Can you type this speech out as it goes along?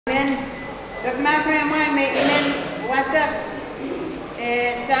Gagmagreman may ilan water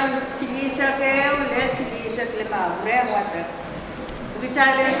sang silisa kayo let silisa klima bre water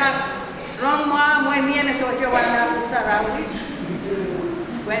bicara kak rong ma mo niya na socio wana sa rawi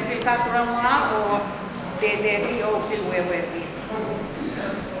when we kak rong ma o de o pilwewe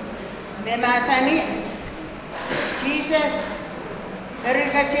me masani Jesus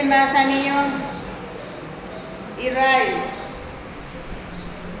erikachin masani yo irai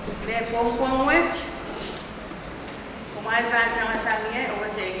de Pohnpei wech kumain rancha masangye o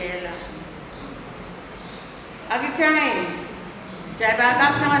segela agichai chai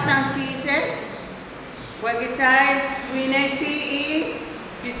bakap chama sang Jesus wagichai wine CE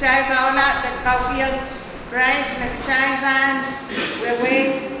gichai kaula kaupiang price na gichai van wewe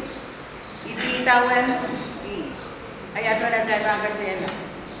itawen ayato na chai bakasela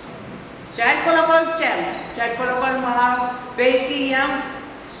chai kolokol maha beki yang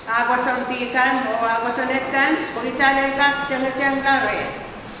agos sontikan o agos sonetkan pagicalen kap chang lare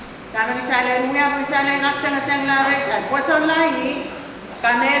kami gicalen muya pagicalen kap chang lare kan poson lai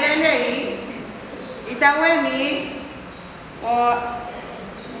kamelele itaweni o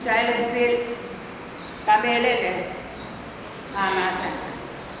gicalen pil kamelele amasan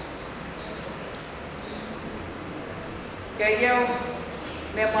kayo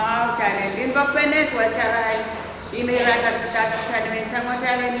memang gicalen din bakpene tua carai Imira kata cari sama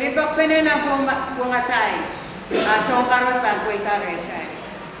cari lebak penena bunga cai, asal karos bangkui kare cai.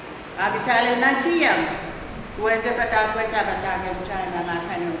 Abi cari nanti yang, tua sekata tua cakap yang cai nama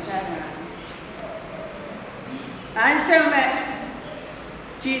sanyo cai. Ansem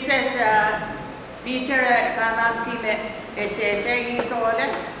Jesus teacher kamam kime SSE isole.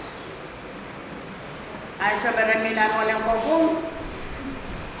 Ansem bereminan oleh kofung.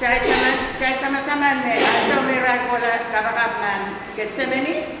 Cai sama-sama ne asal merah kola kabakapnan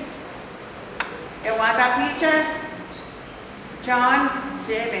Gethsemane. Ewata teacher John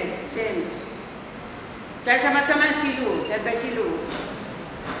same. Cai sama-sama silu.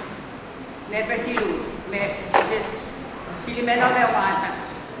 Me sili meno me wata.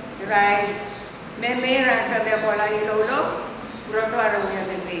 Right. Me merah sabe kola ilolo. Pronto arunya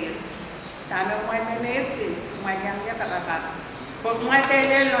me mer. Tama mo me mer sih. Mayang dia kabakap. Pag mga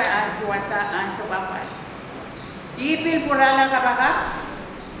telelo ay anso papas. Ipil purala kabaka,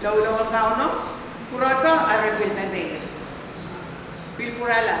 law kauno, puroto arapil na bega. Pil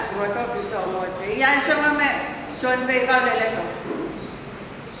purala, puroto piso mo. Iyan sa mga son bega leleto.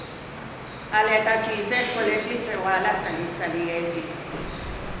 Aleta cheeses, koleti serwala sa lieti.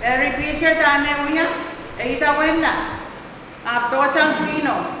 Every picture tame uya, itawen na. Aptosang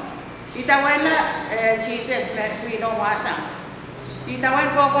quino. Itawen na cheeses na quino wasang.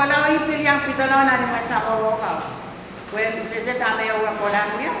 Itawan ko kola ipil yang pitolo na ni masa oroka. When sese tame uwa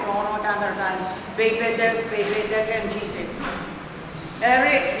kola niya, ono tangerkan baby and Jesus.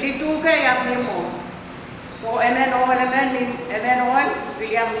 Eri litu ka yap nimo. Ko emen oil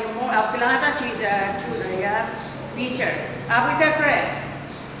pilih nimo. Apilata cheese chula ya teacher. Apita kre.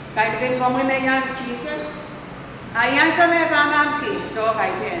 Kaitin ko mo na yan Jesus. Ayan sa may kamam ki. So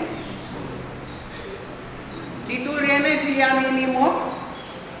kaitin. Itu reme pilihan minimo,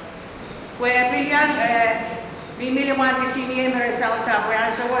 kue pilihan mimili man di sini mereka unta kue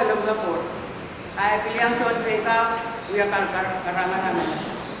anso walong lapor, ay pilihan son peka uya karangan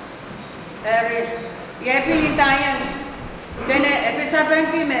ya pilih tayang, dene episode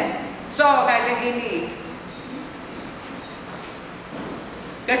bangki me, so kaya gini,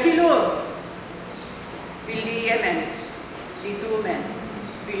 kasilu pilih yemen, itu men,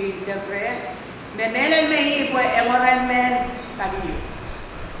 pilih dapre. Memelen mehi po emoran men kabili.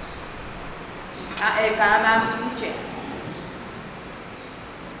 Kamam piche.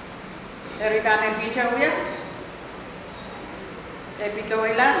 Erita men piche uya. Epito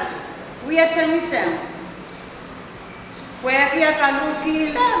ila. Uya semisem. Kaya kia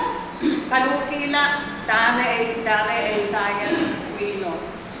kalukila. Dame tayan wino.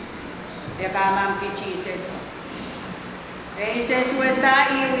 Ya kamam piche se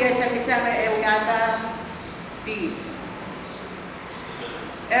suelta y voy a salir a euyata di.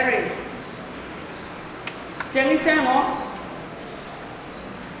 Eri. Se mismo.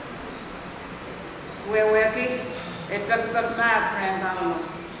 Wewe ki etpag na prendano.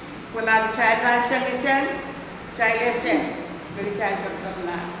 Kung mag-chat lang sa lesen, mag-chat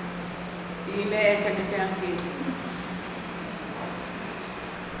na. Ime sa lesen ki.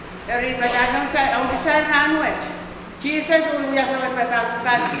 Eri padadong chat, ang chat ranwech. Jesus uya sa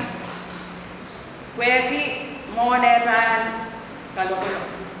patakukan. Pwede mo nevan kalukolo.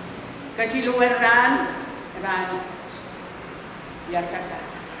 Kasi luwer ran yasaka.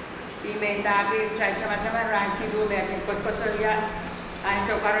 Imentagi cai sama-sama ran silu me kos-kosolia ai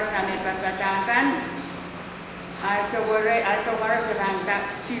so karos kami pagkatakan ai so karos ranta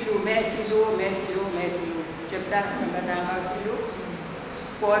silu cepat mengadang silu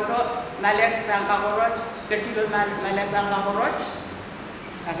foto malek bang kakorot kesilu malek bang kakorot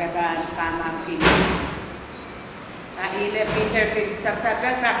kagataan kamam kini ile picture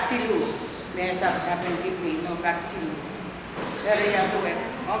sab-saban kak silu me sab-saban kipi no kak silu dari yang tuwe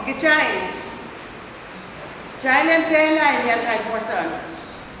oke chai dan kailan ya chai poson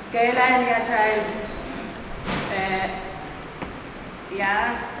kailan ya chai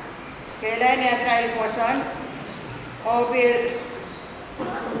kailan ya chai poson obil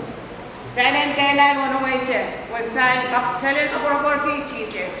chai kailan mono weche website chai kapor ki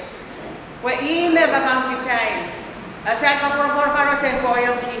cheeses we ime bakang ki chai chai kapor karo sen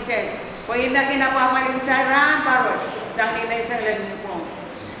koyong cheeses we ime kinapamay ki chai ram karos sang ni may sang lagi po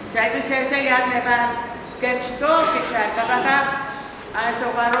chai bisa saya me ba catch to ki chai kapaka so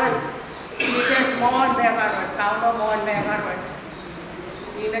karos cheeses mon me karos kauno mon me karos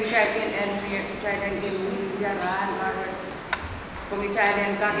ime chai kin and chai dan kin yaran karos kung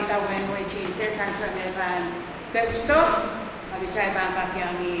i-challenge ka kita when we cheeses ang sa meban testo mag-challenge ba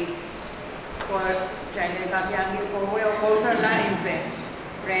kakyami for challenge kakyami ko we o sa line pe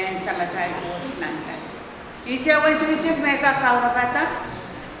friends sa matay ko nanta icha when cheeses me ka kauna kata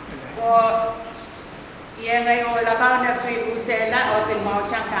ko iya ngayon lakaw na pre-usela open mouth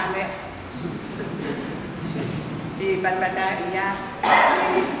siyang kami ipat-pata iya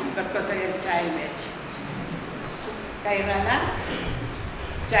kasko sa yung child match kaya na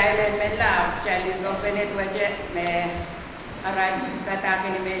child menla child ropenet waje me aran kata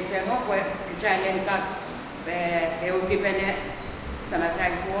kini me semo ko child ka euki pene sama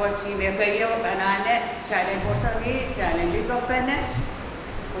child ko si me kayo banane child ko sa ni child ropene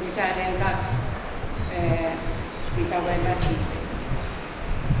ko child ka kita wala cheese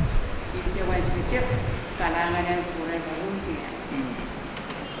itu wajib cek kalangan yang kurang bagus ya.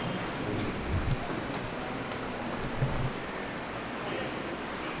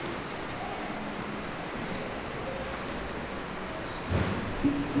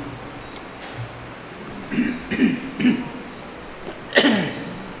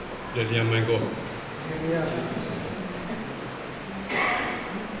 Jadi yang main go.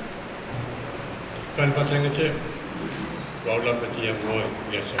 Kan pasang ngecek. Walau peti yang mau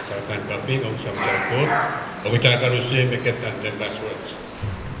biasa kan kaping orang sampai kod. Orang cakap Rusia meketkan dan password.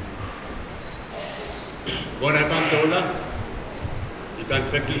 Gua datang tola. Ikan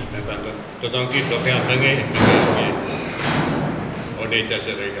pergi datang. Tentang kita yang tengah. Oh data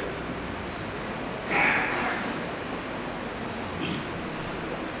serega.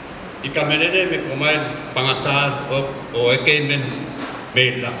 Ika menene me kumain pangasal o ekemen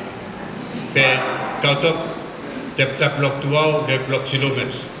bela pe kautok tep blok tuau de blok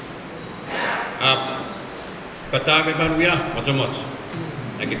silomes ap kata me manuia motomot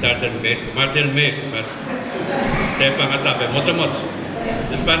kita dan me kumain me te pangata pe motomot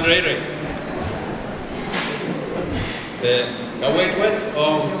despan rere kawet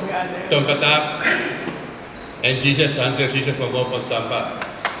o tompata and Jesus answer Jesus mengopon sampah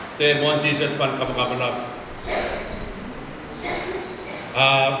te mon Jesus pan kapakamalap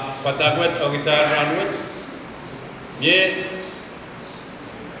patakwet o kita ranwet ye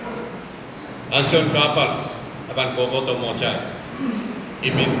anson kapal akan kokoto mocha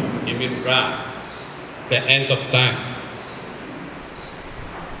imin ra the end of time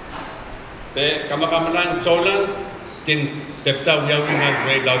te kamakamalan solan tin teptaw yawin ng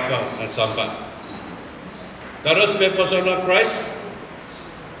may lautaw ng sampa karos may pasola Christ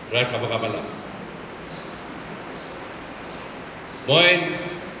right kapakapala. Moin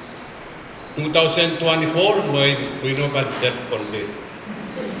 2024 moin kuino kan jet konde.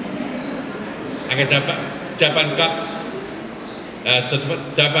 Ang Japan Cup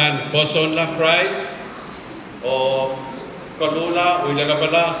Japan Poson la prize o konula o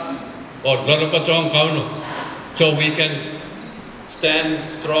ilagapala o lolopatong kauno. So we can stand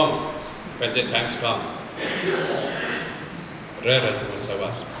strong when the times come. Rere sa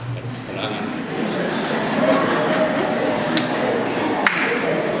was.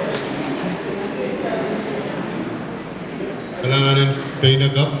 Kalangan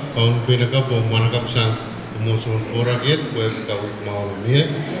pinagap, kaun pinagap o managap sang umusun orakit, buat kau mau ni,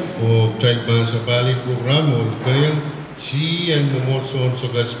 o child ban sa bali program o kaya si yang umusun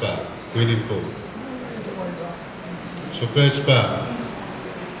sogaspa, kuinin po. Sogaspa.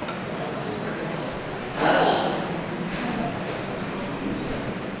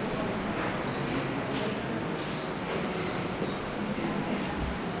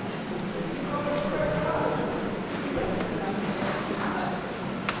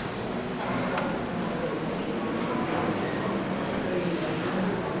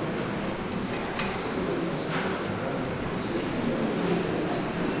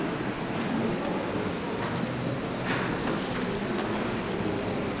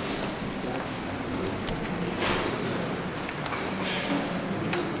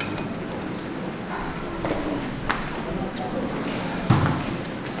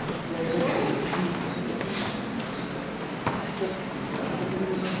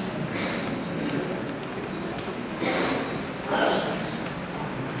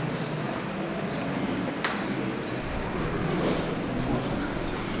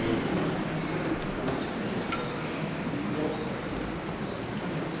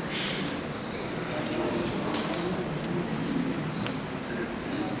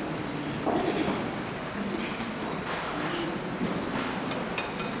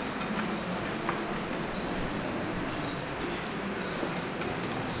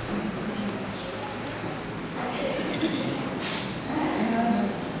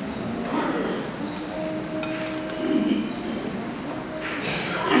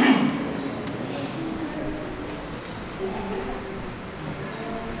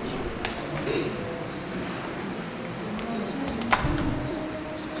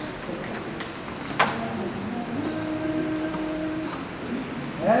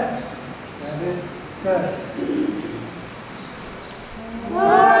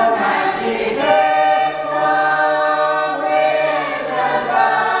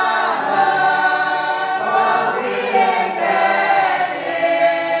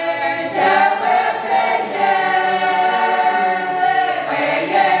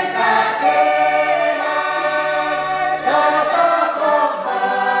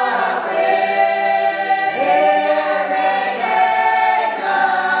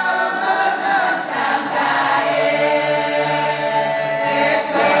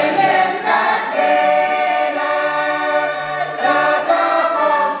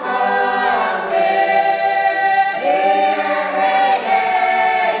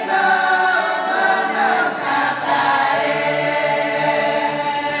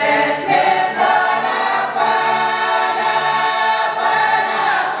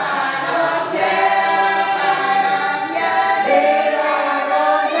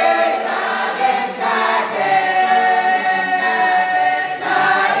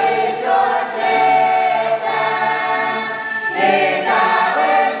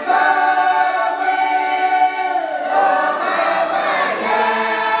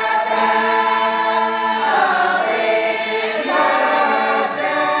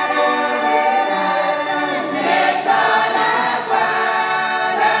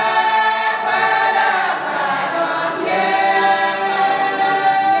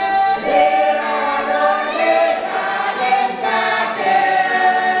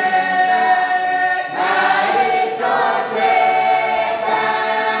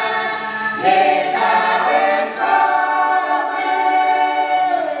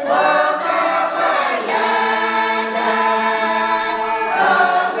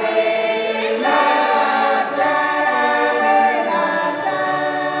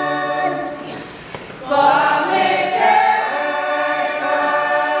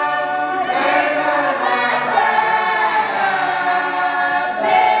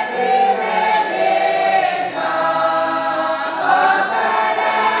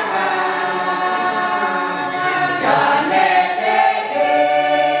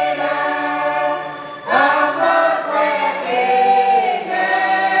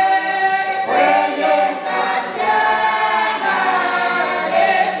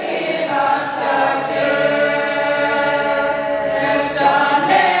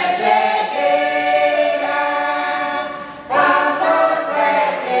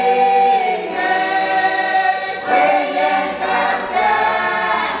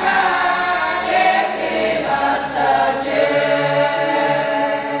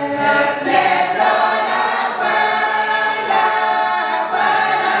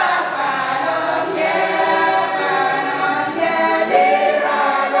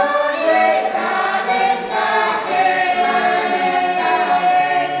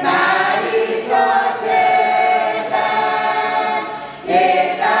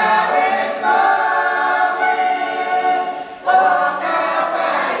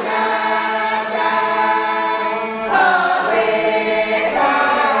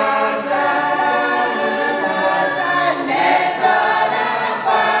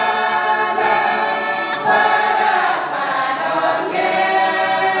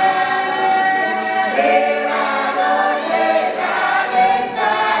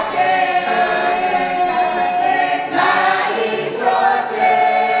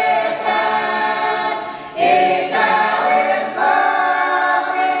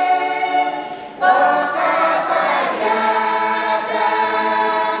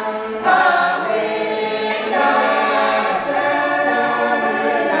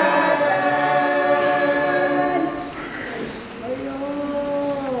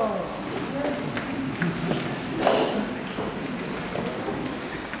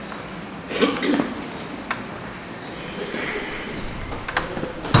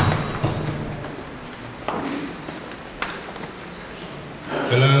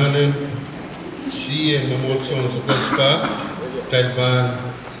 Kailangan si memotong sepeska talban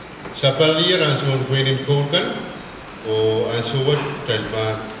sa paliran sa pwedeng kokan o ang suwat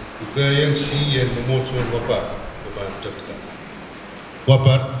talban kaya si memotong wapat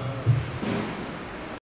wapat